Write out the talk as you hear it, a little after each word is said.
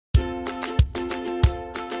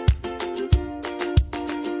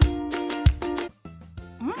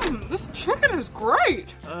this chicken is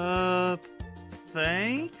great.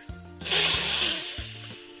 Thanks?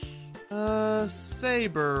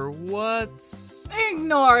 Saber, what's...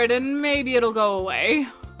 Ignore it and maybe it'll go away.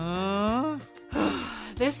 Huh?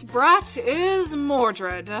 This brat is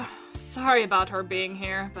Mordred. Sorry about her being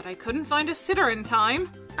here, but I couldn't find a sitter in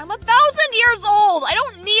time. I'm 1,000 years old! I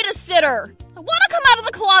don't need a sitter! I wanna come out of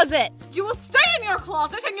the closet! You will stay in your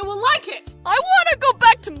closet and you will like it! I wanna go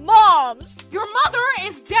back to Mom's! Your mother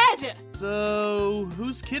is dead! So,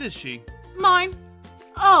 whose kid is she? Mine.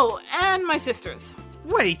 Oh, and my sister's.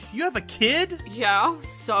 Wait, you have a kid? Yeah,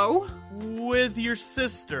 so? With your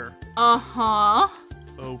sister? Uh-huh.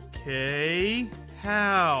 Okay.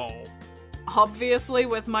 How? Obviously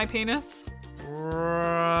with my penis.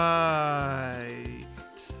 Right.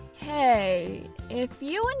 Hey, if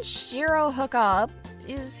you and Shirou hook up,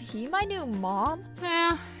 is he my new mom?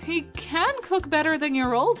 He can cook better than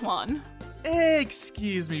your old one.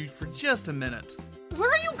 Excuse me for just a minute. Where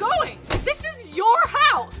are you going? This is your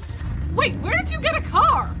house! Wait, where did you get a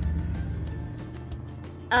car?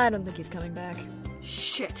 I don't think he's coming back.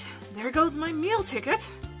 Shit, there goes my meal ticket.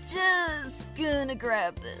 Just gonna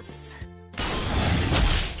grab this.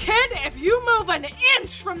 Kid, if you move an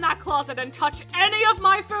inch from that closet and touch any of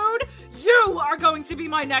my food, you are going to be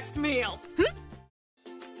my next meal. Hmm?